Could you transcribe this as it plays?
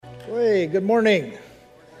Hey, good morning.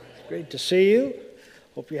 It's great to see you.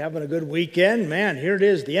 Hope you're having a good weekend. Man, here it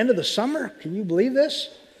is, the end of the summer. Can you believe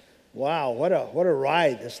this? Wow, what a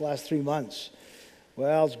ride this last 3 months.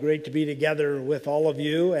 Well, it's great to be together with all of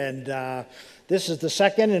you. And this is the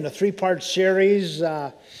second in a three-part series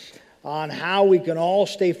on how we can all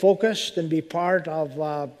stay focused and be part of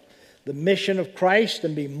the mission of Christ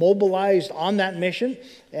and be mobilized on that mission.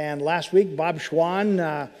 And last week, Bob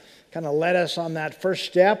Schwan kind of led us on that first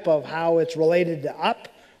step of how it's related to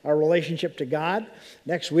our relationship to God.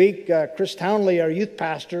 Next week, Chris Townley, our youth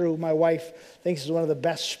pastor, who my wife thinks is one of the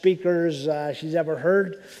best speakers she's ever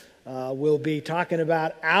heard, will be talking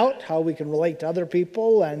about out, how we can relate to other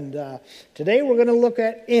people. And today we're going to look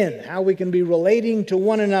at in, how we can be relating to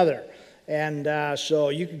one another. And so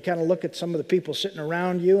you can kind of look at some of the people sitting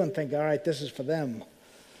around you and think, all right, this is for them.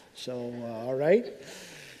 So, all right.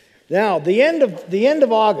 Now, the end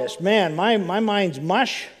of August, man, my mind's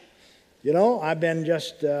mush. You know, I've been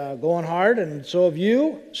just going hard, and so have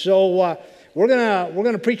you. So we're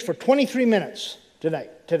gonna preach for 23 minutes today.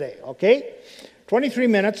 Okay, 23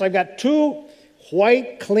 minutes. I've got two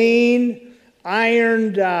white, clean,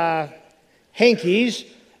 ironed hankies,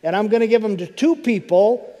 and I'm going to give them to two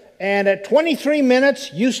people. And at 23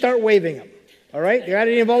 minutes, you start waving them. All right? You got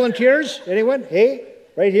any volunteers? Anyone? Hey,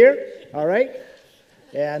 right here. All right.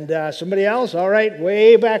 And somebody else? All right,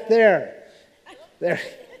 way back there. There.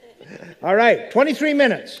 All right, 23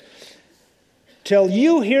 minutes. Till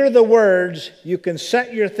you hear the words, you can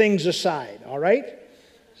set your things aside. All right?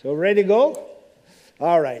 So ready to go?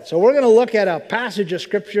 All right, so we're going to look at a passage of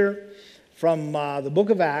Scripture from the book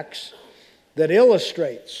of Acts that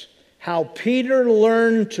illustrates how Peter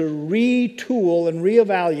learned to retool and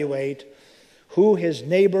reevaluate who his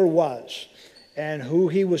neighbor was and who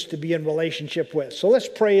he was to be in relationship with. So let's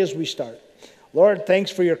pray as we start. Lord, thanks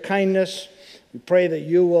for your kindness. We pray that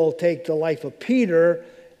you will take the life of Peter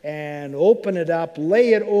and open it up,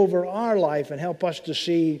 lay it over our life, and help us to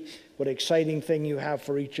see what exciting thing you have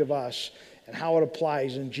for each of us and how it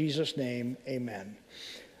applies. In Jesus' name, amen.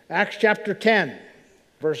 Acts chapter 10,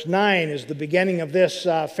 verse 9 is the beginning of this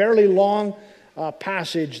fairly long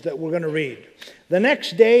passage that we're going to read. The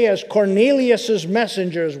next day, as Cornelius'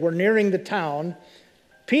 messengers were nearing the town,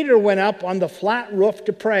 Peter went up on the flat roof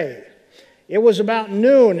to pray. It was about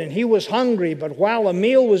noon, and he was hungry, but while a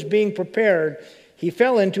meal was being prepared, he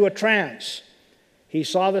fell into a trance. He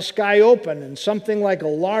saw the sky open, and something like a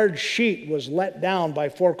large sheet was let down by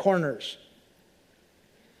four corners.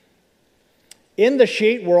 In the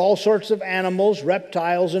sheet were all sorts of animals,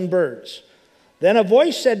 reptiles, and birds. Then a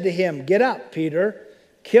voice said to him, "Get up, Peter,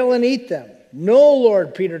 kill and eat them." "No,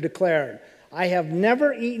 Lord," Peter declared, "I have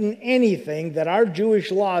never eaten anything that our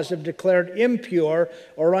Jewish laws have declared impure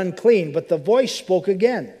or unclean." But the voice spoke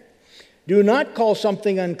again, "Do not call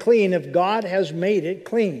something unclean if God has made it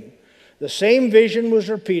clean." The same vision was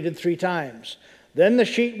repeated 3 times. Then the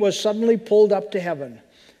sheet was suddenly pulled up to heaven.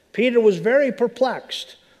 Peter was very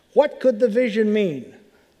perplexed. What could the vision mean?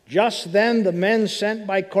 Just then the men sent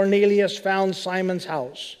by Cornelius found Simon's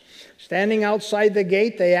house. Standing outside the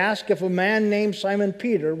gate, they asked if a man named Simon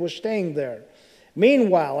Peter was staying there.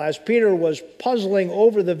 Meanwhile, as Peter was puzzling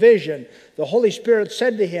over the vision, the Holy Spirit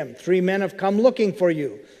said to him, "3 men have come looking for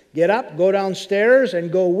you. Get up, go downstairs,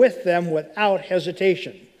 and go with them without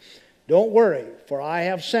hesitation. Don't worry, for I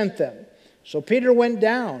have sent them." So Peter went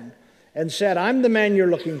down and said, "I'm the man you're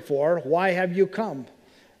looking for. Why have you come?"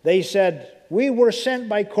 They said, "We were sent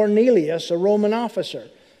by Cornelius, a Roman officer.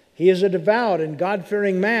 He is a devout and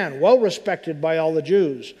God-fearing man, well respected by all the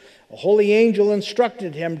Jews. A holy angel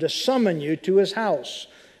instructed him to summon you to his house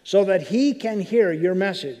so that he can hear your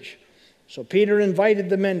message." So Peter invited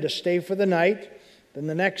the men to stay for the night. Then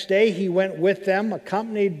the next day he went with them,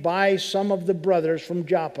 accompanied by some of the brothers from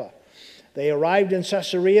Joppa. They arrived in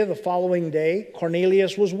Caesarea the following day.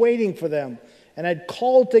 Cornelius was waiting for them and had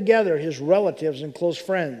called together his relatives and close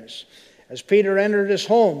friends. As Peter entered his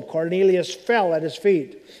home, Cornelius fell at his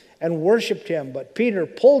feet and worshipped him. But Peter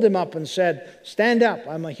pulled him up and said, "Stand up,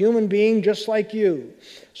 I'm a human being just like you."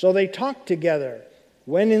 So they talked together,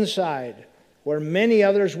 went inside, where many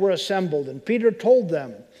others were assembled. And Peter told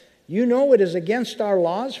them, "You know it is against our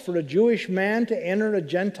laws for a Jewish man to enter a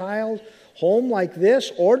Gentile home like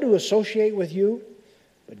this or to associate with you.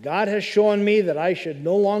 But God has shown me that I should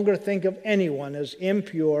no longer think of anyone as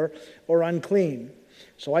impure or unclean.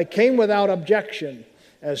 So I came without objection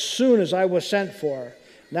as soon as I was sent for.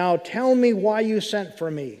 Now tell me why you sent for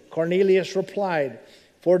me." Cornelius replied,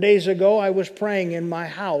 4 days ago I was praying in my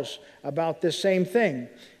house about this same thing.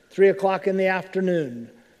 3 o'clock in the afternoon.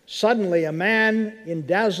 Suddenly a man in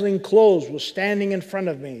dazzling clothes was standing in front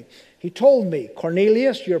of me. He told me,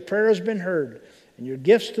 Cornelius, your prayer has been heard, and your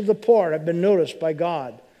gifts to the poor have been noticed by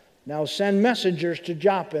God. Now send messengers to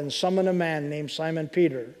Joppa and summon a man named Simon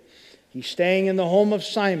Peter. He's staying in the home of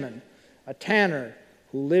Simon, a tanner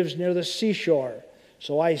who lives near the seashore.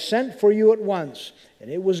 So I sent for you at once, and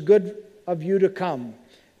it was good of you to come.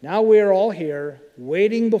 Now we are all here,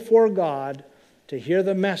 waiting before God to hear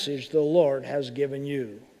the message the Lord has given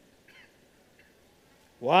you.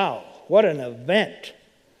 Wow, what an event.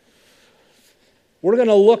 We're going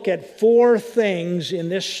to look at 4 things in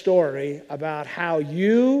this story about how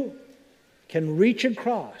you can reach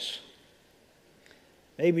across,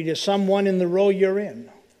 maybe to someone in the row you're in,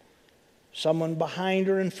 someone behind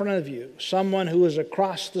or in front of you, someone who is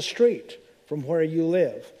across the street from where you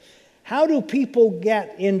live. How do people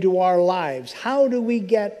get into our lives? How do we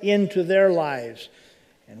get into their lives?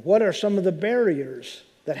 And what are some of the barriers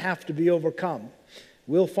that have to be overcome?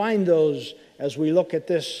 We'll find those as we look at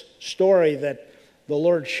this story that the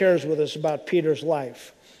Lord shares with us about Peter's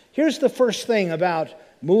life. Here's the first thing about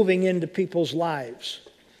moving into people's lives.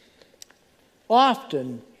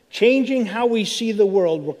 Often, changing how we see the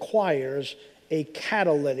world requires a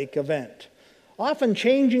catalytic event. Often,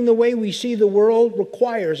 changing the way we see the world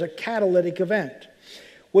requires a catalytic event.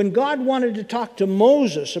 When God wanted to talk to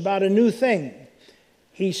Moses about a new thing,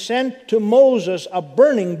 He sent to Moses a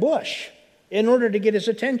burning bush in order to get his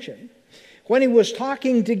attention. When He was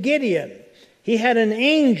talking to Gideon, He had an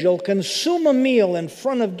angel consume a meal in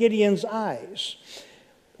front of Gideon's eyes.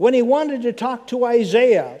 When He wanted to talk to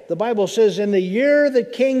Isaiah, the Bible says, in the year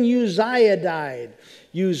that King Uzziah died,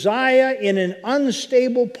 Uzziah in an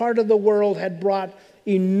unstable part of the world had brought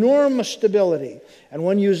enormous stability. And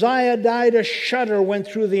when Uzziah died, a shudder went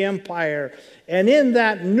through the empire. And in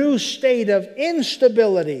that new state of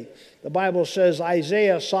instability, the Bible says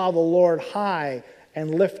Isaiah saw the Lord high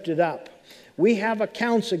and lifted up. We have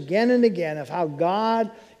accounts again and again of how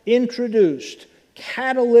God introduced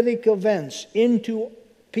catalytic events into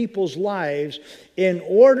people's lives in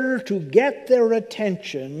order to get their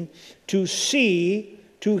attention, to see,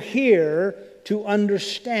 to hear, to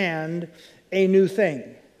understand a new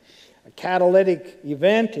thing. A catalytic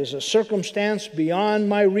event is a circumstance beyond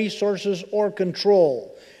my resources or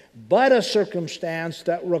control, but a circumstance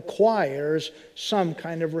that requires some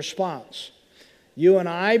kind of response. You and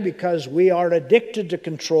I, because we are addicted to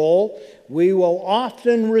control, we will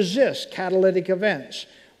often resist catalytic events.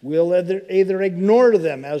 We'll either ignore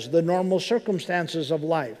them as the normal circumstances of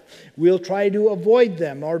life. We'll try to avoid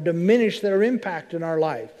them or diminish their impact in our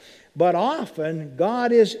life. But often,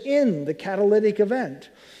 God is in the catalytic event.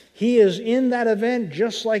 He is in that event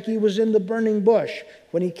just like He was in the burning bush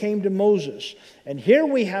when He came to Moses. And here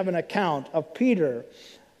we have an account of Peter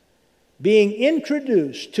being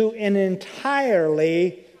introduced to an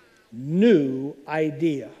entirely new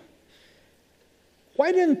idea.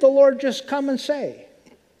 Why didn't the Lord just come and say,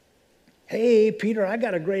 "Hey, Peter, I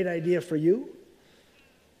got a great idea for you.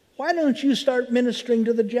 Why don't you start ministering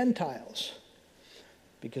to the Gentiles?"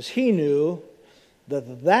 Because He knew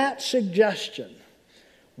that that suggestion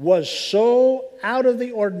was so out of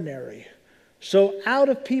the ordinary, so out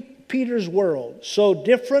of Peter's world, so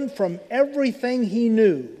different from everything he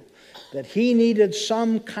knew, that he needed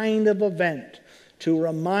some kind of event to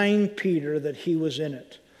remind Peter that he was in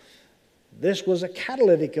it. This was a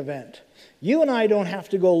catalytic event. You and I don't have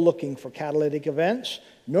to go looking for catalytic events,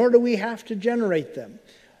 nor do we have to generate them.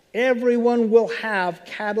 Everyone will have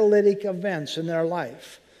catalytic events in their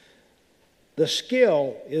life. The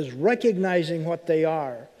skill is recognizing what they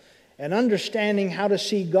are and understanding how to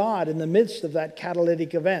see God in the midst of that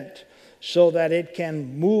catalytic event so that it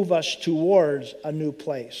can move us towards a new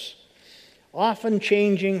place. Often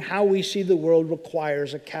changing how we see the world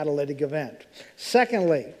requires a catalytic event.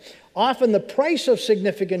 Secondly, often the price of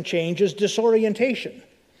significant change is disorientation.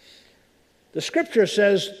 The Scripture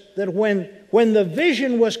says that when the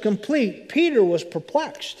vision was complete, Peter was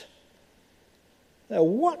perplexed. Now,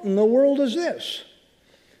 what in the world is this?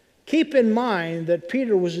 Keep in mind that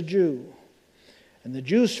Peter was a Jew, and the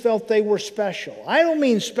Jews felt they were special. I don't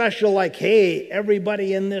mean special like, hey,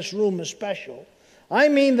 everybody in this room is special. I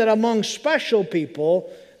mean that among special people,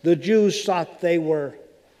 the Jews thought they were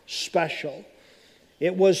special.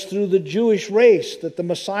 It was through the Jewish race that the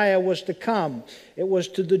Messiah was to come. It was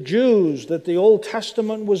to the Jews that the Old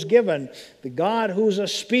Testament was given. The God who's a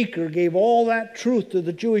speaker gave all that truth to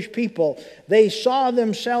the Jewish people. They saw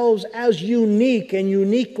themselves as unique and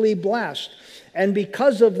uniquely blessed. And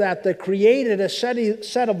because of that, they created a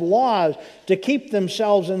set of laws to keep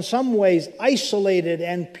themselves in some ways isolated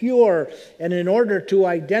and pure, and in order to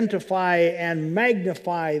identify and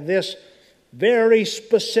magnify this very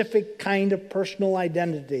specific kind of personal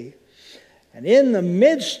identity. And in the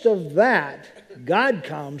midst of that, God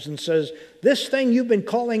comes and says, this thing you've been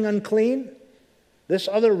calling unclean, this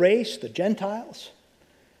other race, the Gentiles,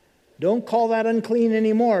 don't call that unclean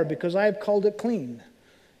anymore because I've called it clean.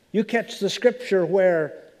 You catch the scripture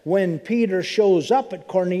where when Peter shows up at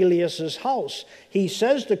Cornelius' house, he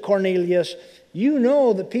says to Cornelius, you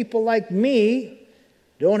know that people like me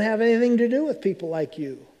don't have anything to do with people like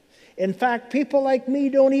you. In fact, people like me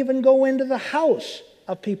don't even go into the house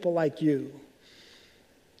of people like you.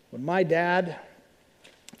 When my dad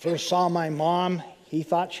first saw my mom, he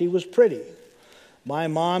thought she was pretty. My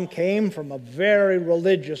mom came from a very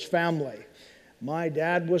religious family. My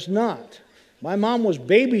dad was not. My mom was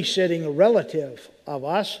babysitting a relative of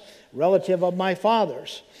us, relative of my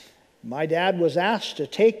father's. My dad was asked to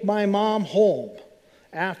take my mom home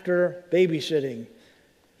after babysitting.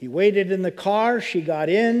 He waited in the car. She got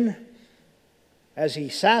in. As he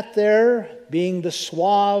sat there, being the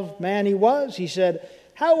suave man he was, he said,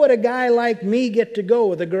 how would a guy like me get to go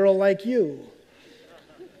with a girl like you?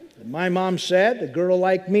 And my mom said, a girl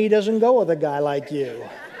like me doesn't go with a guy like you.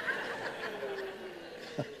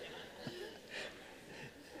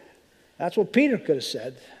 That's what Peter could have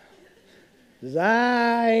said. He says,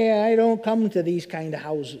 I don't come to these kind of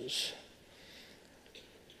houses.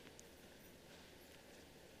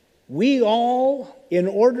 We all, in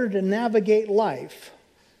order to navigate life,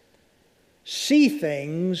 see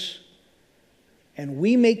things and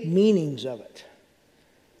we make meanings of it.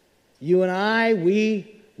 You and I,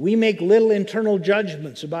 we make little internal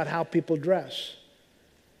judgments about how people dress.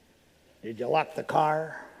 Did you lock the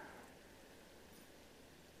car?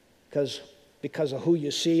 Because of who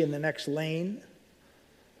you see in the next lane?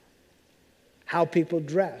 How people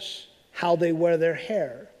dress, how they wear their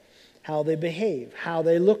hair, how they behave, how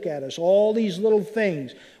they look at us. All these little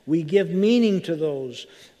things, we give meaning to those.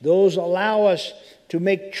 Those allow us to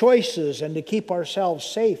make choices and to keep ourselves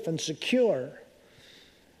safe and secure.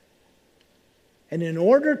 And in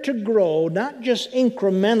order to grow, not just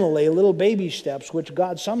incrementally, little baby steps, which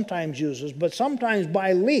God sometimes uses, but sometimes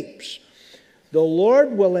by leaps, the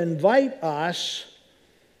Lord will invite us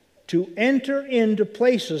to enter into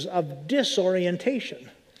places of disorientation,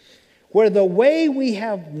 where the way we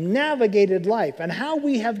have navigated life and how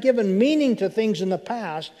we have given meaning to things in the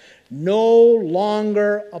past no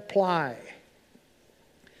longer apply.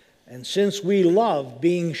 And since we love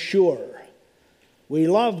being sure, we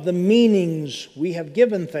love the meanings we have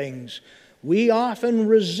given things, we often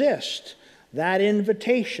resist that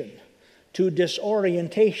invitation to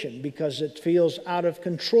disorientation because it feels out of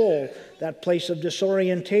control. That place of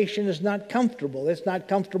disorientation is not comfortable. It's not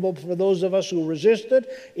comfortable for those of us who resist it.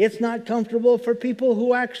 It's not comfortable for people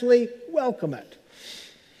who actually welcome it.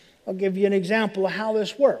 I'll give you an example of how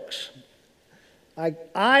this works. I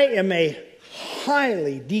am a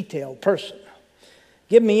highly detailed person.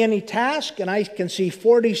 Give me any task and I can see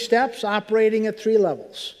 40 steps operating at 3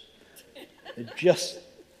 levels.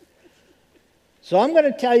 So I'm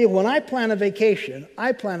going to tell you, when I plan a vacation,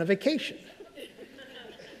 I plan a vacation.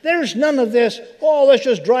 There's none of this, let's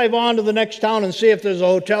just drive on to the next town and see if there's a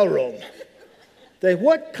hotel room.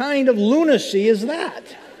 What kind of lunacy is that?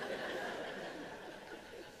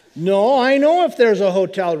 No, I know if there's a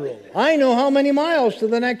hotel room. I know how many miles to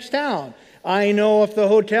the next town. I know if the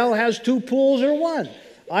hotel has 2 pools or 1.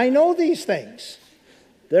 I know these things.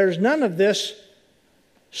 There's none of this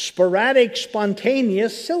sporadic,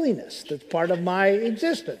 spontaneous silliness that's part of my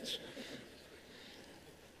existence.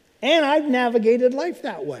 And I've navigated life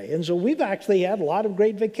that way. And so we've actually had a lot of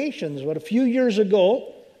great vacations. But a few years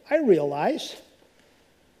ago, I realized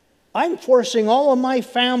I'm forcing all of my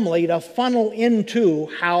family to funnel into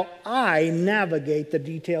how I navigate the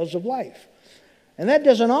details of life. And that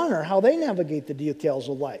doesn't honor how they navigate the details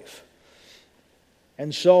of life.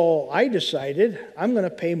 And so I decided I'm going to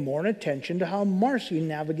pay more attention to how Marcy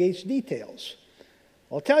navigates details.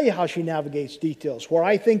 I'll tell you how she navigates details. Where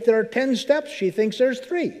I think there are 10 steps, she thinks there's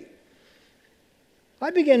 3. I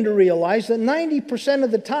began to realize that 90% of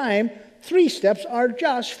the time, 3 steps are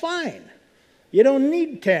just fine. You don't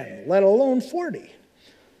need 10, let alone 40.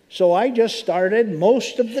 So I just started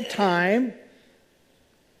most of the time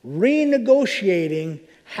renegotiating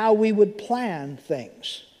how we would plan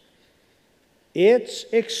things. It's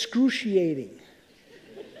excruciating.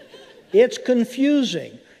 It's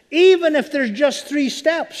confusing. Even if there's just 3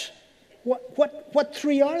 steps, what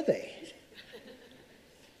 3 are they?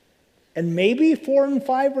 And maybe 4 and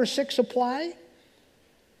 5 or 6 apply.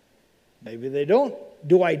 Maybe they don't.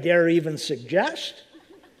 Do I dare even suggest?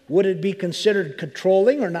 Would it be considered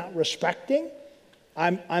controlling or not respecting?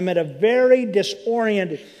 I'm at a very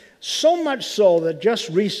disoriented, so much so that just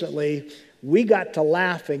recently we got to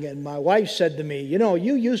laughing, and my wife said to me, you know,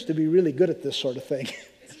 you used to be really good at this sort of thing.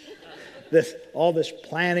 All this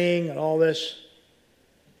planning and all this.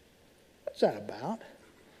 What's that about?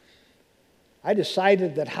 I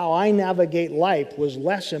decided that how I navigate life was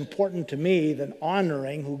less important to me than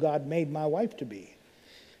honoring who God made my wife to be.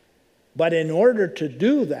 But in order to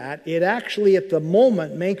do that, it actually at the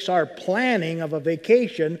moment makes our planning of a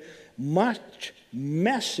vacation much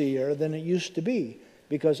messier than it used to be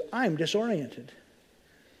because I'm disoriented.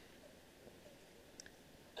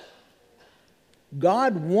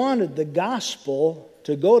 God wanted the gospel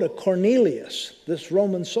to go to Cornelius, this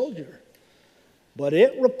Roman soldier. But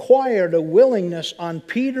it required a willingness on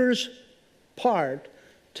Peter's part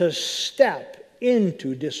to step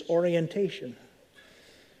into disorientation.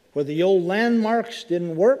 Where the old landmarks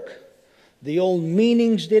didn't work, the old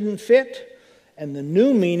meanings didn't fit, and the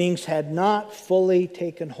new meanings had not fully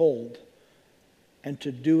taken hold, and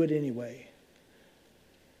to do it anyway.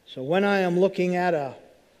 So when I am looking at a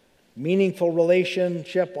meaningful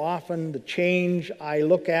relationship, often the change I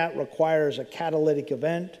look at requires a catalytic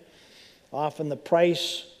event. Often the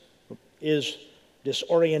price is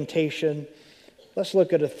disorientation. Let's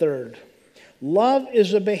look at a third. Love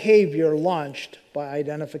is a behavior launched by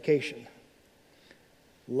identification.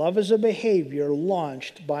 Love is a behavior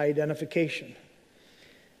launched by identification.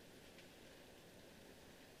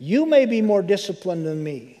 You may be more disciplined than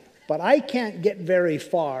me, but I can't get very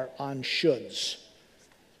far on shoulds.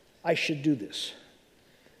 I should do this.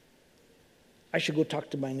 I should go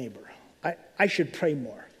talk to my neighbor. I should pray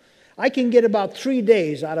more. I can get about 3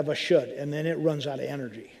 days out of a should, and then it runs out of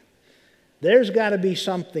energy. There's got to be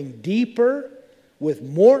something deeper with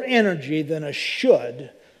more energy than a should,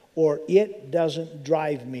 or it doesn't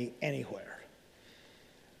drive me anywhere.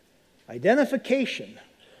 Identification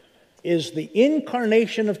is the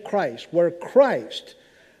incarnation of Christ, where Christ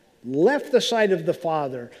left the side of the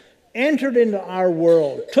Father, entered into our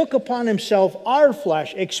world, took upon himself our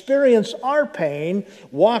flesh, experienced our pain,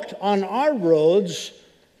 walked on our roads.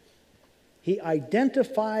 He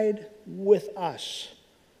identified with us.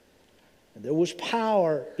 And there was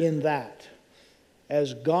power in that.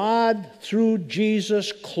 As God, through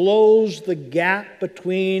Jesus, closed the gap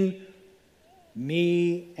between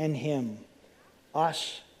me and him,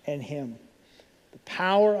 us and him. The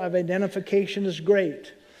power of identification is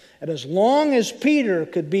great. And as long as Peter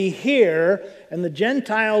could be here and the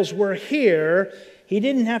Gentiles were here, he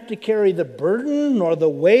didn't have to carry the burden, nor the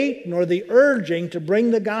weight, nor the urging to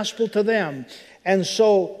bring the gospel to them. And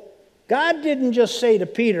so God didn't just say to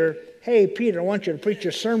Peter, hey, Peter, I want you to preach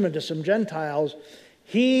your sermon to some Gentiles.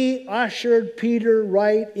 He ushered Peter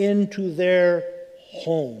right into their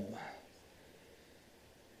home.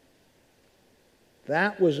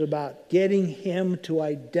 That was about getting him to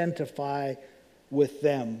identify with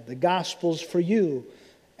them. The gospel's for you,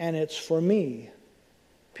 and it's for me,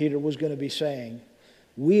 Peter was going to be saying.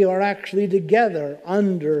 We are actually together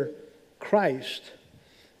under Christ.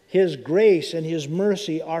 His grace and his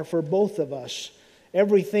mercy are for both of us.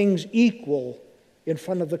 Everything's equal in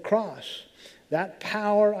front of the cross. That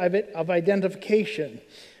power of identification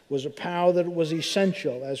was a power that was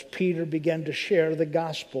essential as Peter began to share the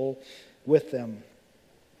gospel with them.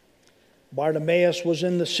 Bartimaeus was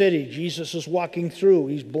in the city. Jesus is walking through.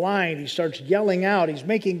 He's blind. He starts yelling out. He's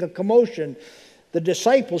making a commotion. The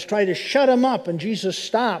disciples try to shut him up, and Jesus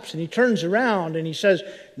stops, and he turns around, and he says,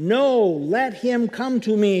 no, let him come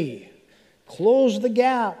to me. Close the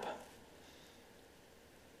gap.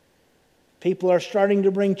 People are starting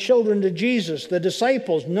to bring children to Jesus. The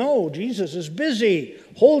disciples, no, Jesus is busy,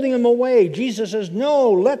 holding them away. Jesus says, no,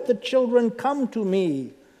 let the children come to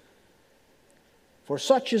me. For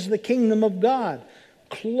such is the kingdom of God.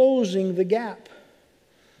 Closing the gap.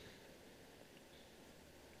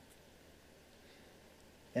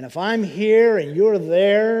 And if I'm here and you're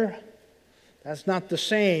there, that's not the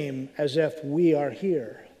same as if we are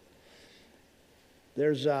here.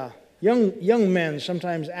 There's young men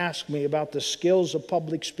sometimes ask me about the skills of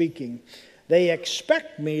public speaking. They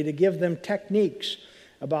expect me to give them techniques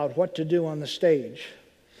about what to do on the stage.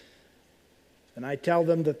 And I tell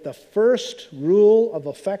them that the first rule of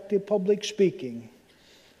effective public speaking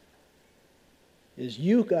is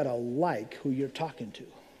you got to like who you're talking to.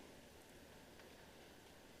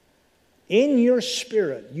 In your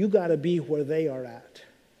spirit, you got to be where they are at.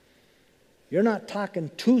 You're not talking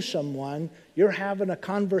to someone, you're having a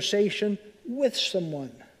conversation with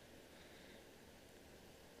someone.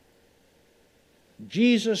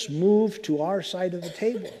 Jesus moved to our side of the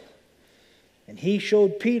table. And he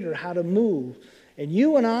showed Peter how to move. And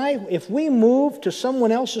you and I, if we move to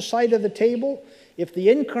someone else's side of the table, If the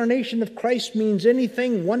incarnation of Christ means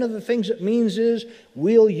anything, one of the things it means is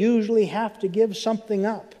we'll usually have to give something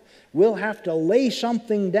up. We'll have to lay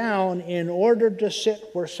something down in order to sit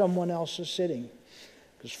where someone else is sitting.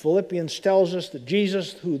 Because Philippians tells us that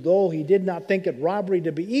Jesus, who though he did not think it robbery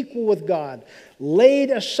to be equal with God,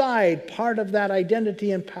 laid aside part of that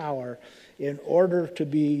identity and power in order to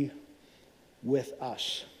be with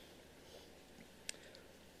us.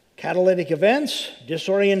 Catalytic events,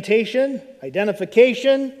 disorientation,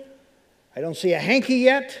 identification. I don't see a hanky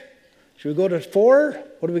yet. Should we go to 4?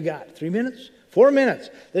 What do we got? 3 minutes? 4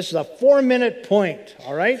 minutes. This is a 4-minute point,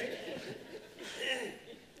 all right?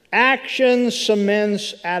 Action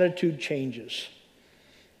cements attitude changes.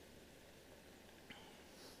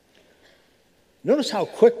 Notice how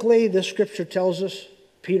quickly this scripture tells us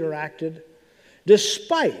Peter acted.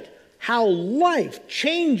 Despite how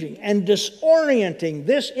life-changing and disorienting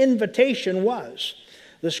this invitation was,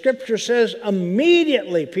 the scripture says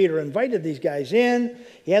immediately Peter invited these guys in.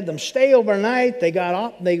 He had them stay overnight.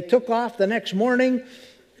 They took off the next morning.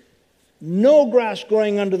 No grass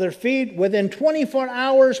growing under their feet. Within 24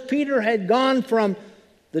 hours, Peter had gone from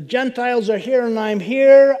the Gentiles are here and I'm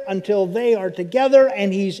here until they are together,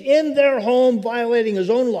 and he's in their home violating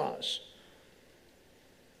his own laws,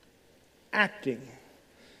 acting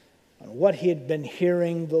on what he had been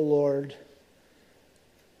hearing the Lord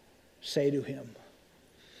say to him.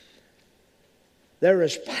 There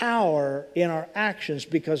is power in our actions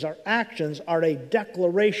because our actions are a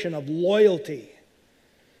declaration of loyalty.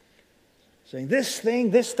 Saying, this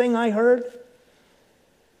thing I heard,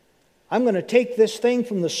 I'm going to take this thing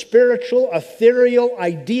from the spiritual, ethereal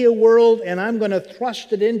idea world, and I'm going to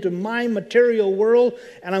thrust it into my material world,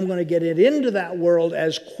 and I'm going to get it into that world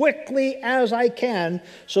as quickly as I can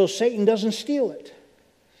so Satan doesn't steal it.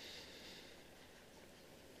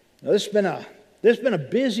 Now, this has been a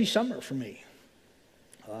busy summer for me.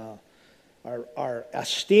 Our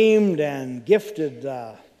esteemed and gifted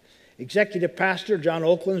executive pastor, John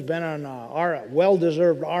Oakland's been on our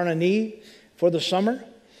well-deserved R&E for the summer.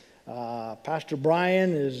 Pastor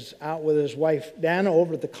Brian is out with his wife Dana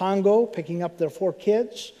over at the Congo picking up their 4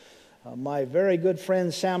 kids. My very good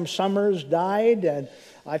friend Sam Summers died, and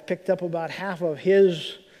I've picked up about half of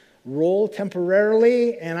his role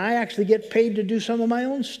temporarily, and I actually get paid to do some of my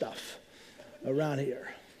own stuff around here.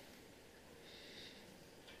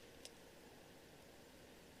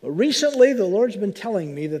 But recently, the Lord's been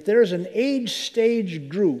telling me that there's an age stage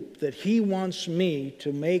group that He wants me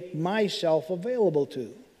to make myself available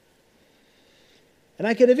to. And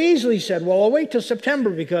I could have easily said, well, I'll wait till September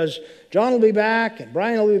because John will be back and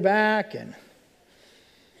Brian will be back. And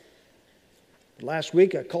last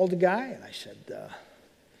week, I called the guy and I said,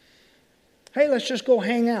 hey, let's just go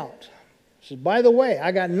hang out. He said, by the way,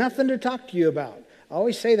 I got nothing to talk to you about. I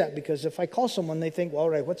always say that because if I call someone, they think, well, all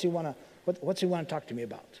right, what's he want to talk to me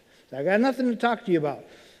about? So I got nothing to talk to you about.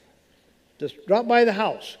 Just drop by the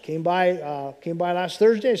house. Came by last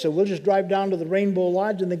Thursday. I said, we'll just drive down to the Rainbow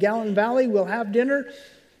Lodge in the Gallatin Valley. We'll have dinner,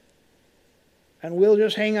 and we'll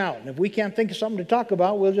just hang out. And if we can't think of something to talk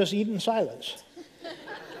about, we'll just eat in silence.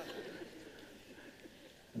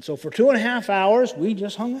 And so for 2.5 hours, we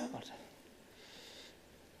just hung out.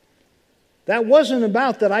 That wasn't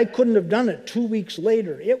about that I couldn't have done it 2 weeks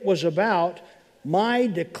later. It was about my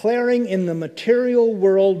declaring in the material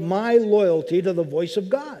world my loyalty to the voice of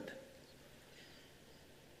God.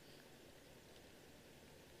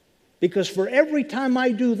 Because for every time I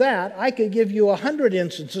do that, I could give you 100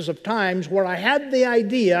 instances of times where I had the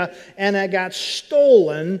idea and I got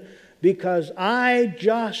stolen because I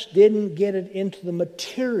just didn't get it into the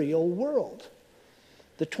material world,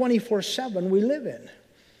 the 24/7 we live in.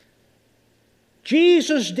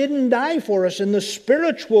 Jesus didn't die for us in the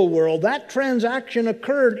spiritual world. That transaction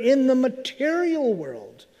occurred in the material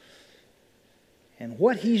world. And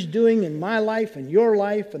what He's doing in my life and your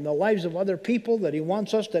life and the lives of other people that He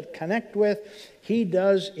wants us to connect with, He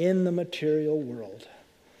does in the material world.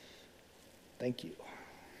 Thank you.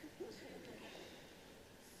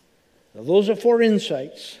 Now, those are 4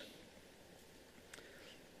 insights.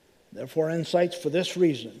 They're 4 insights for this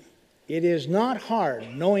reason. It is not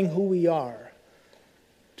hard, knowing who we are,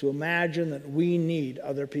 to imagine that we need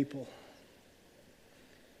other people.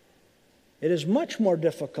 It is much more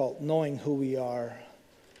difficult knowing who we are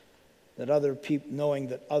knowing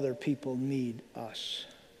that other people need us.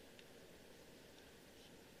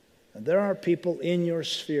 And there are people in your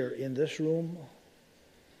sphere, in this room,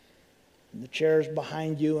 in the chairs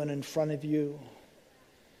behind you and in front of you,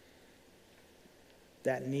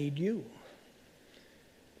 that need you.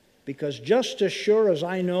 Because just as sure as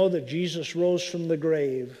I know that Jesus rose from the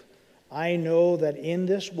grave, I know that in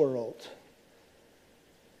this world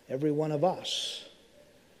every one of us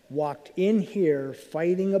walked in here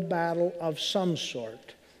fighting a battle of some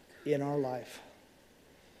sort in our life.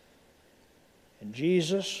 And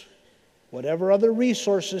Jesus, whatever other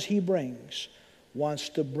resources he brings, wants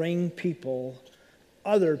to bring people,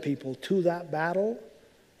 other people, to that battle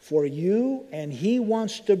for you, and he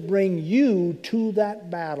wants to bring you to that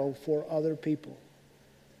battle for other people.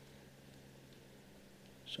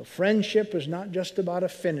 So friendship is not just about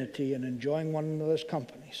affinity and enjoying one another's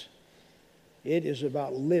companies. It is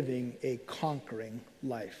about living a conquering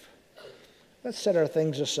life. Let's set our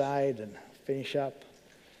things aside and finish up.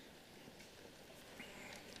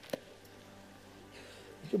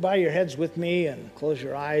 You bow your heads with me and close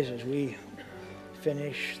your eyes as we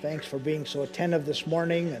finish. Thanks for being so attentive this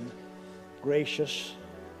morning and gracious.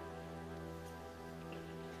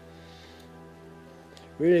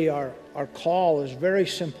 Really, our call is very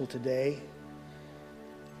simple today.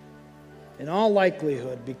 In all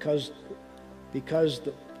likelihood, because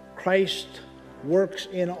Christ works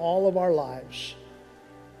in all of our lives.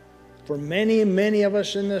 For many, many of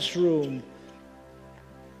us in this room,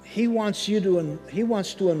 He wants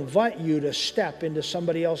to invite you to step into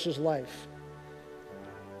somebody else's life.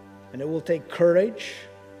 And it will take courage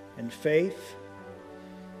and faith.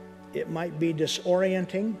 It might be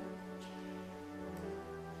disorienting.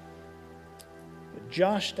 But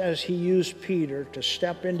just as he used Peter to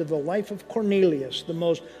step into the life of Cornelius, the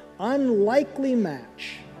most unlikely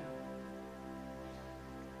match,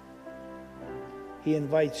 he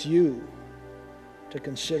invites you to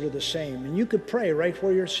consider the same. And you could pray right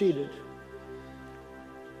where you're seated.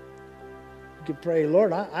 You could pray,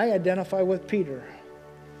 Lord, I identify with Peter.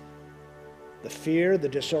 The fear, the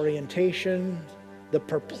disorientation, the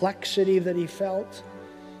perplexity that he felt,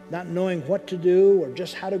 not knowing what to do or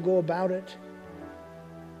just how to go about it.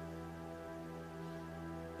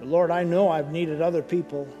 But Lord, I know I've needed other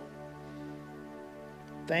people.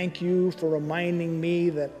 Thank you for reminding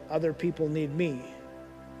me that other people need me.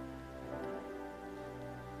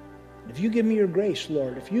 If you give me your grace,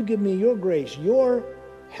 Lord, if you give me your grace, your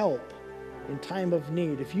help in time of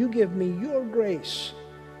need, if you give me your grace,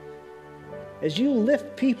 as you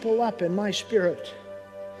lift people up in my spirit,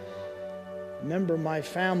 a member of my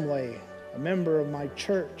family, a member of my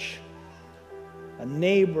church, a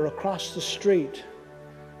neighbor across the street,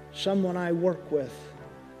 someone I work with,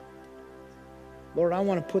 Lord, I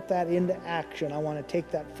want to put that into action. I want to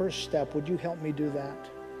take that first step. Would you help me do that?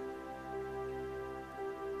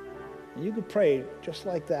 And you could pray just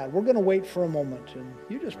like that. We're going to wait for a moment, and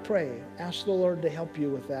you just pray. Ask the Lord to help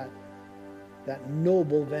you with that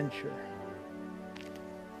noble venture.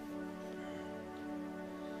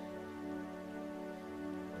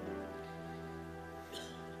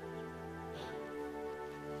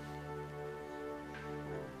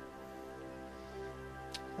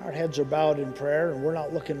 Our heads are bowed in prayer, and we're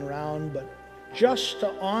not looking around, but just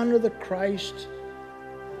to honor the Christ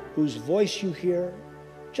whose voice you hear,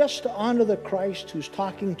 just to honor the Christ who's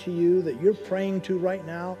talking to you, that you're praying to right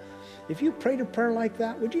now. If you prayed a prayer like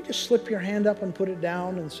that, would you just slip your hand up and put it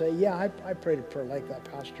down and say, yeah, I prayed a prayer like that,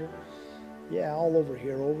 Pastor. Yeah, all over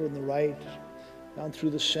here, over in the right, down through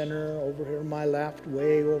the center, over here on my left,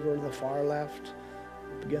 way over in the far left,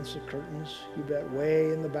 up against the curtains. You bet,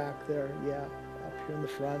 way in the back there, yeah. Up here in the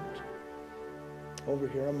front, over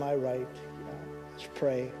here on my right. Yeah, let's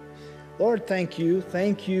pray. Lord, thank you.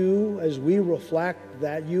 Thank you as we reflect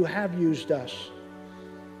that you have used us.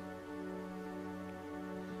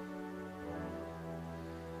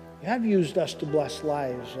 You have used us to bless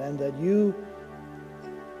lives, and that you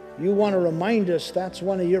want to remind us that's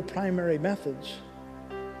one of your primary methods.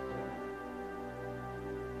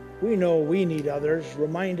 We know we need others.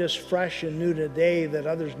 Remind us fresh and new today that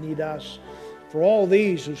others need us. For all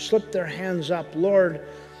these who slipped their hands up, Lord,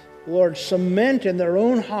 cement in their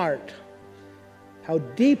own heart how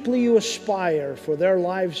deeply you aspire for their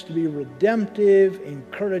lives to be redemptive,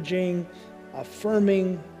 encouraging,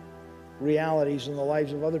 affirming realities in the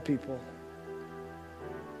lives of other people.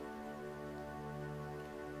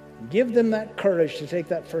 Give them that courage to take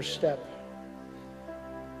that first step,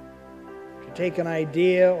 to take an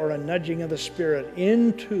idea or a nudging of the Spirit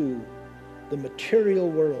into the material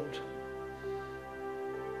world.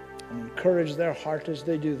 And encourage their heart as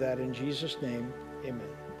they do that. In Jesus' name, amen.